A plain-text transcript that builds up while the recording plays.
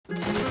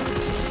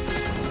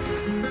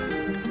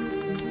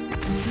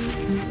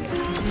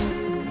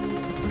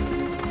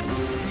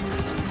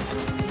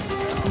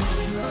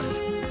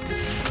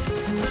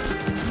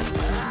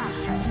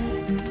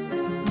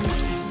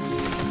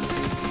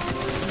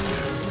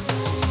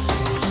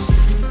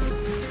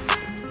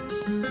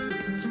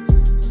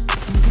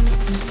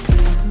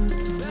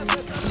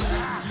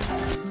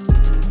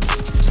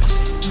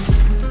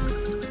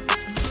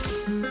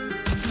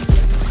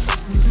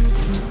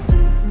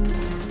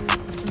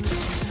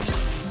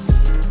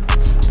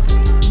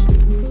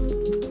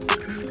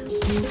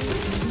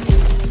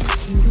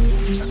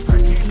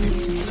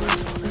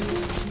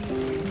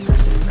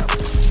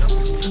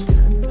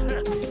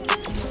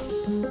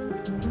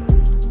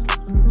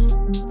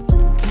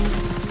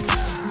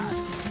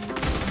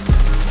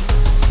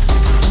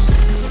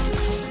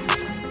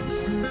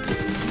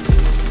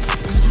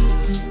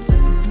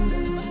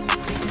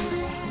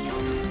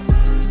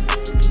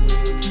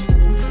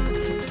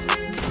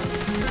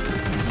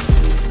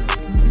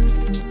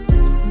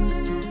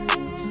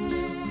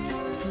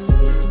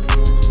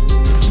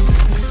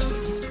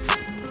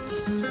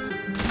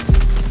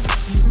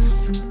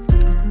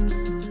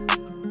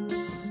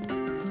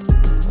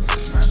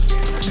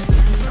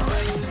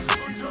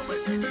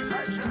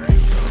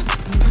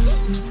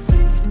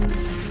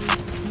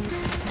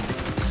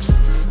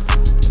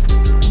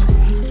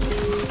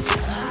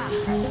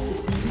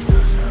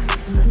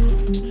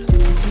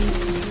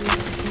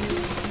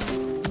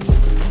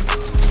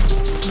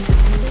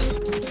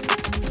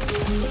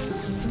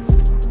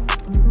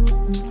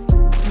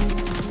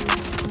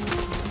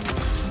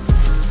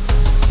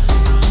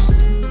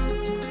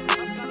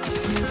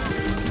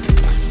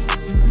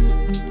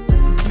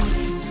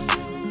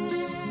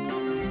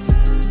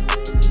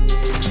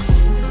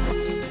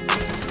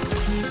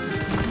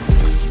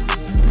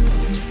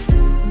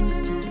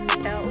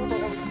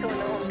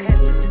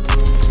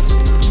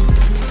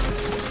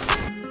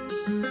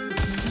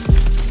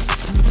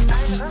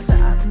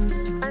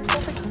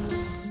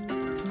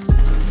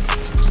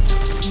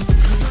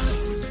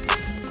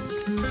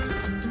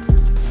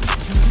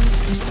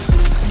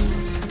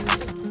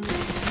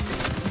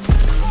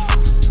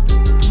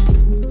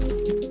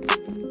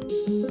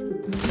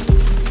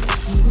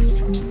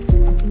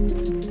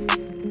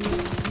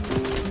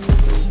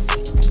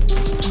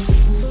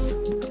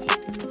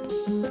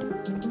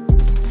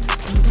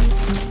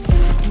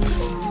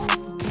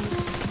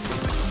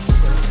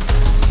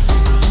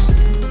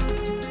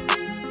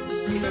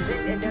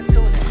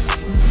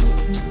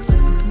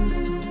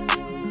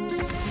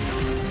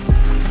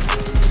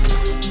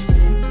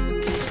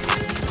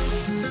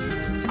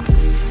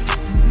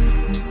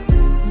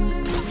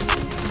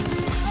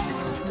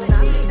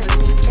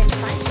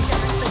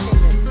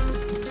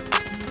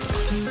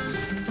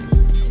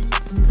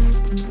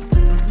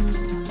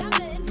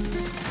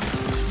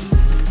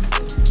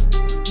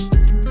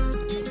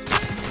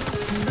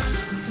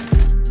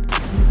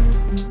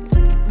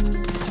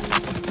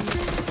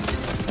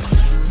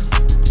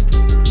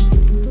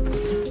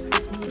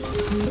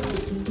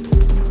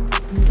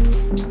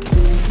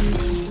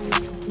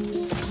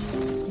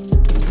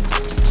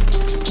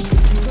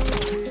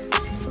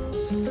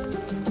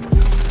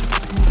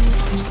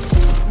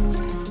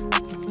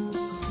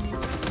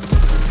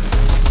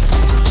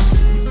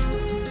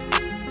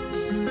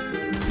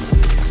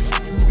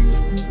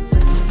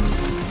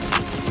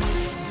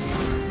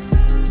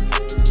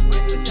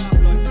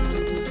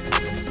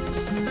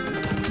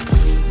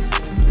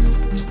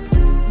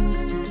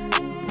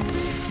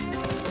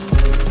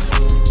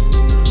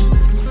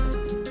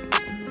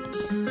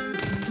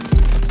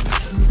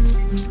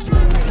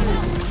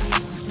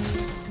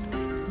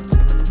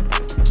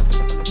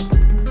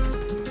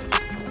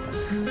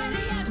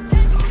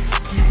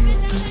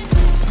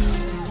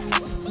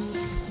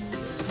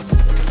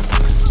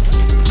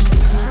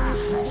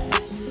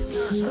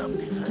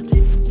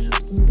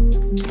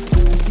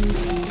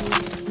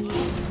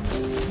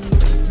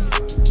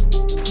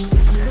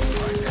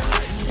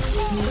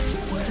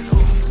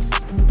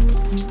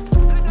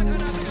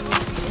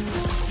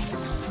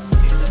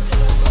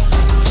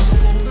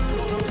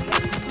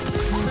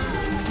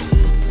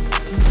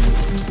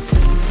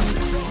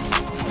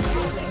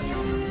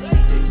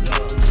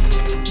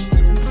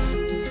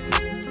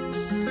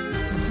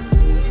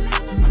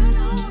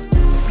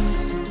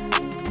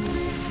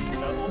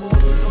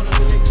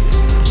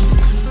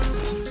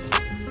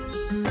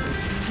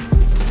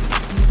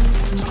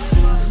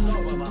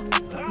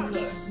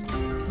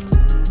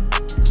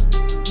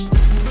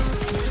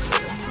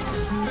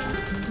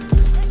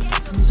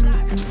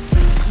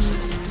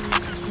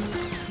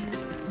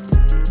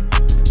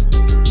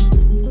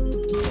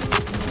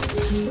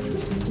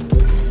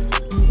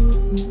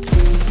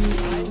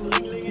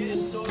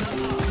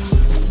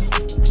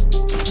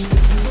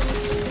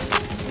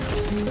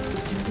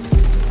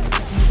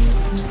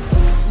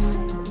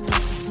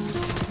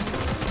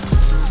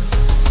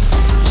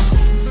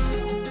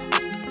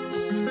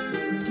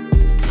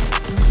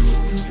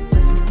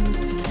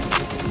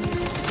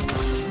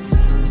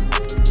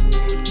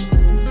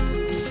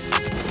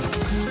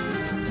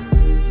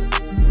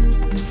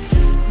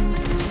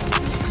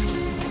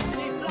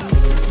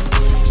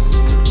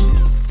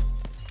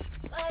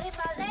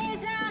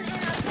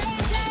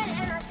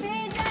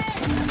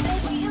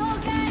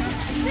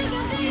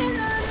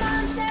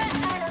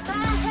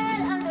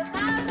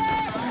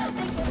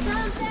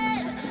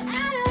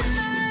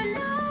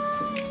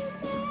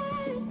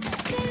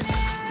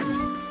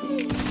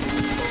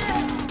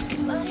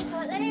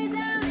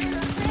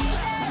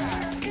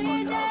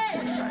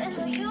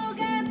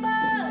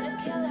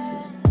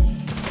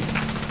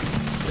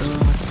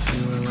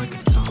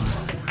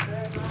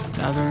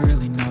Never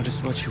really know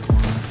just what you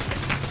want.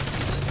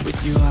 With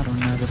you I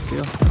don't ever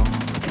feel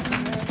calm.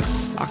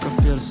 I can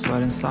feel the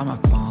sweat inside my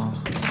palm.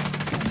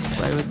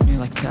 Play with me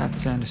like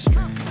cats and a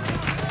string.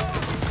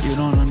 You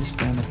don't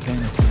understand the pain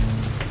of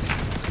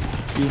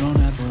pain. You don't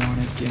ever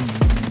wanna give me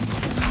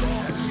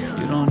wings.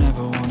 You don't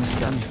ever wanna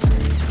set me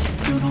free.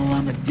 You know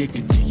I'm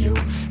addicted to you,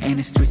 and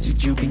it's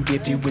twisted, you've been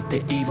gifted with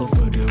the evil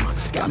voodoo.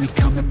 Got me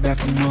coming back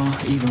for more,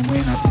 even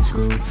when I've been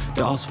screwed.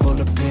 Dolls full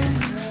of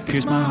pins,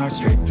 pierce my heart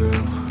straight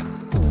through.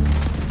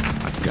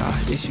 I got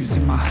issues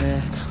in my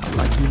head, I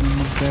like you in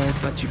the bed,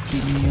 but you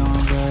keep me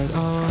on red.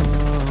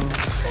 Oh,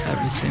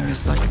 everything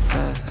is like a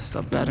test,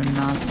 I better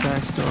not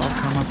text or I'll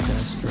come up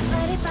desperate.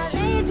 But if I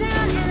lay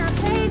down and I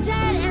play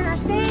dead and I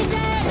stay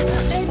dead,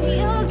 maybe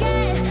you'll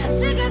get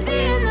sick of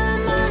being the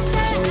monster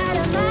out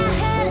of my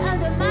head,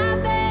 under my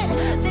bed,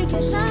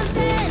 thinking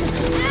something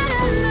out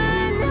of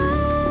my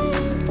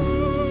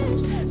nightmares,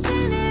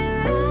 standing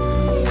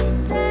right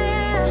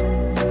there.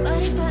 But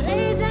if I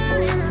lay down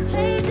and I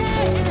play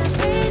dead and I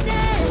stay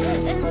dead,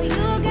 then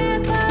you'll get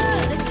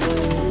bored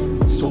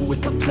again. So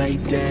if I play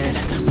dead,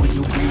 will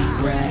you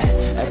regret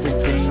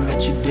everything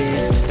that you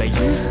did, that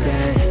you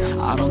said?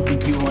 I don't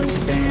think you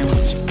understand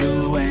what you're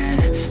doing,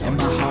 and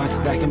my heart's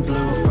black and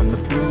blue from the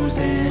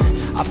bruising.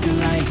 I feel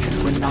like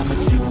when I'm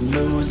with you I'm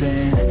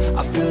losing.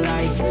 I feel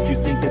like you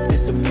think that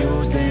this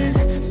amusing,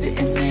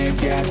 sitting there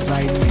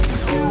gaslighting me,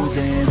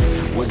 confusing.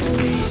 Was it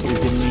me?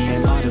 Is it me?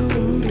 Am I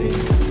deluded?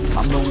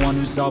 I'm the one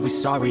who's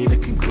always sorry, the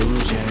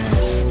conclusion.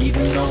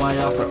 Even though I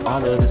offer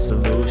all of the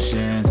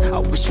solutions, I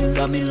wish you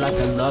loved me like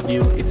I love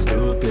you, it's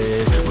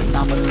stupid. When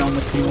I'm alone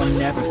with you I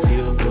never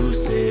feel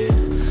lucid.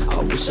 I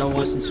wish I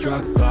wasn't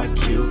struck by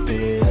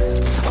Cupid.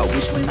 I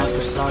wish when I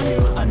first saw you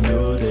I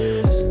knew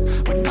this.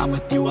 When I'm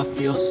with you I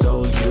feel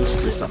so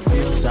useless, I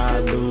feel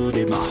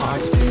diluted, my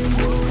heart's been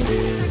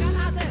wounded.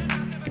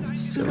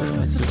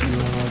 Silhouettes of you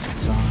all the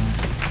time.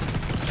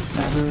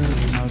 Never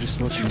really know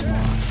just what you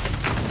want.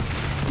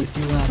 With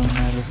you I don't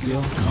ever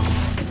feel calm.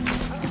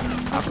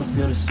 I can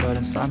feel the sweat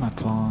inside my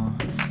palm.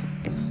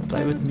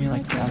 Play with me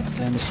like cats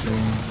and a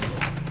string.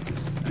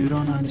 You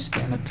don't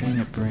understand the pain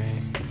it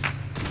brings.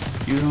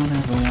 You don't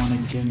ever wanna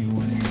give me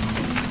wings.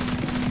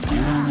 You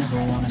don't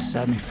ever wanna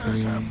set me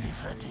free.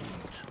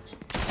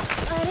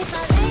 But if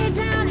I lay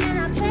down and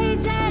I play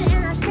dead